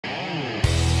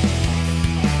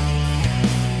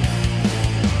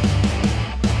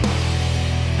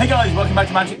guys, welcome back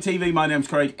to Magic TV. My name's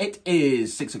Craig. It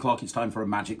is 6 o'clock. It's time for a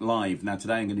Magic Live. Now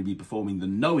today I'm going to be performing The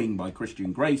Knowing by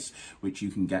Christian Grace, which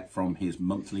you can get from his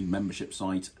monthly membership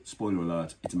site. Spoiler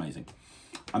alert, it's amazing.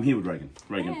 I'm here with Reagan.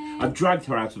 Reagan, hey. I've dragged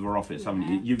her out of her office, haven't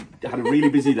you? You've had a really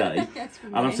busy day.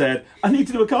 And I've said, I need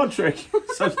to do a card trick.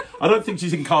 So I don't think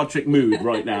she's in card trick mood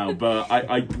right now, but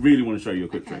I really want to show you a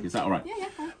quick trick. Is that all right?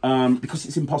 Yeah. Because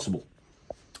it's impossible.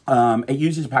 It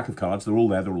uses a pack of cards. They're all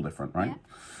there. They're all different, right? Yeah.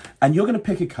 And you're going to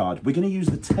pick a card. We're going to use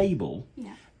the table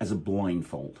as a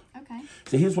blindfold. Okay.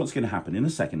 So here's what's going to happen. In a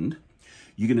second,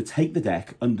 you're going to take the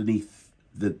deck underneath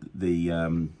the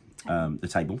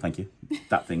table. Thank you.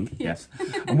 That thing. Yes.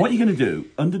 And what you're going to do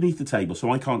underneath the table,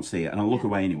 so I can't see it, and I'll look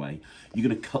away anyway. You're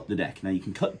going to cut the deck. Now you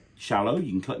can cut shallow.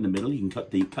 You can cut in the middle. You can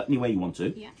cut deep. Cut any way you want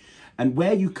to. Yeah. And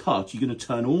where you cut, you're going to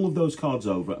turn all of those cards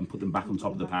over and put them back on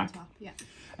top of the pack. Yeah.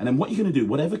 And then what you're going to do,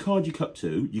 whatever card you cut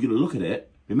to, you're going to look at it.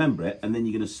 Remember it, and then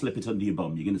you're going to slip it under your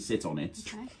bum. You're going to sit on it.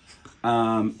 Okay.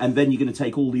 And then you're going to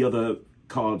take all the other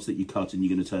cards that you cut and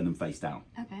you're going to turn them face down.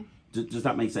 Okay. Does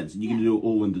that make sense? And you're going to do it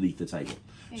all underneath the table.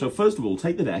 Okay. So first of all,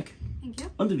 take the deck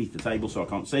underneath the table so I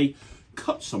can't see.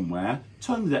 Cut somewhere,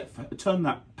 turn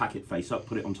that packet face up,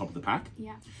 put it on top of the pack.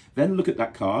 Yeah. Then look at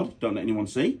that card, don't let anyone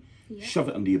see. Yeah. Shove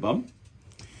it under your bum.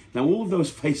 Now all of those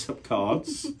face-up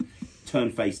cards turn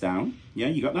face down. Yeah,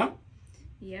 you got that?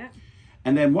 Yeah.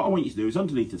 And then what I want you to do is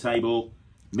underneath the table,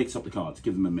 mix up the cards.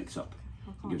 Give them a mix-up.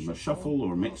 Give them a shuffle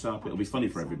or a mix-up. It'll be funny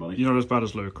for everybody. You're not as bad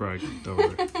as Luke, Craig. Don't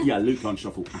worry. Yeah, Luke can't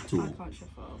shuffle at all. I can't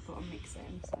shuffle, but I'm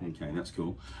mixing. So. Okay, that's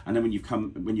cool. And then when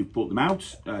you've brought them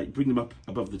out, bring them up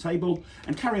above the table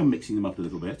and carry on mixing them up a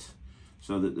little bit,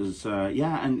 so that there's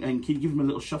and can you give them a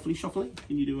little shuffly?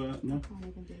 Can you do a no? I can't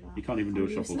even do that. You can't even do a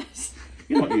shuffle. Useless.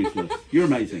 You're not useless. You're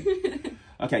amazing.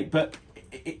 Okay, but.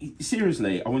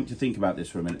 Seriously, I want you to think about this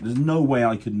for a minute. There's no way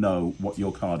I could know what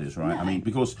your card is, right? No. I mean,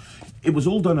 because it was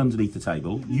all done underneath the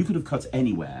table. You could have cut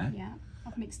anywhere. Yeah,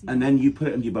 I've mixed them and then you put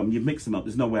it under your bum. You've mixed them up.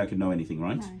 There's no way I could know anything,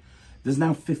 right? No. There's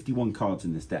now 51 cards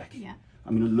in this deck. Yeah.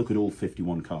 I'm going to look at all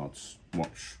 51 cards.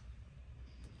 Watch.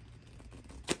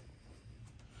 That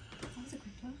was a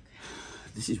quick look.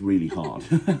 This is really hard.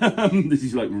 This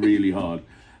is like really hard.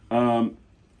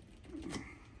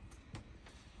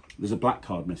 There's a black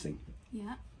card missing.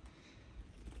 Yeah.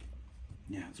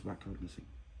 Yeah, it's a black card missing.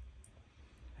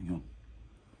 Hang on.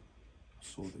 I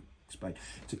saw the spade.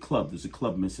 It's a club. There's a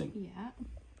club missing. Yeah.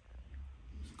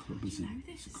 There's a club missing. How do you know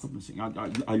this? There's a club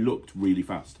missing. I looked really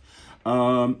fast.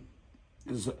 I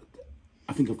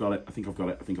think I've got it. I think I've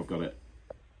got it.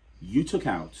 You took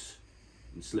out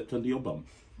and slipped under your bum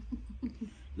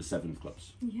the 7 of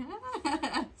clubs.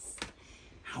 Yes.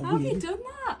 How have you done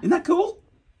that? Isn't that cool?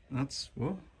 That's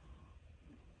what?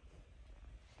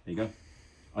 There you go.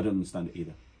 I don't understand it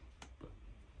either. But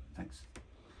thanks.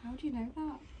 How do you know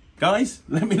that? Guys,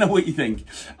 let me know what you think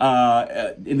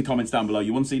in the comments down below.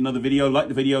 You want to see another video? Like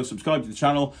the video, subscribe to the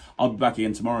channel. I'll be back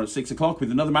again tomorrow at 6 o'clock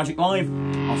with another Magic Live.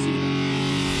 I'll see you then.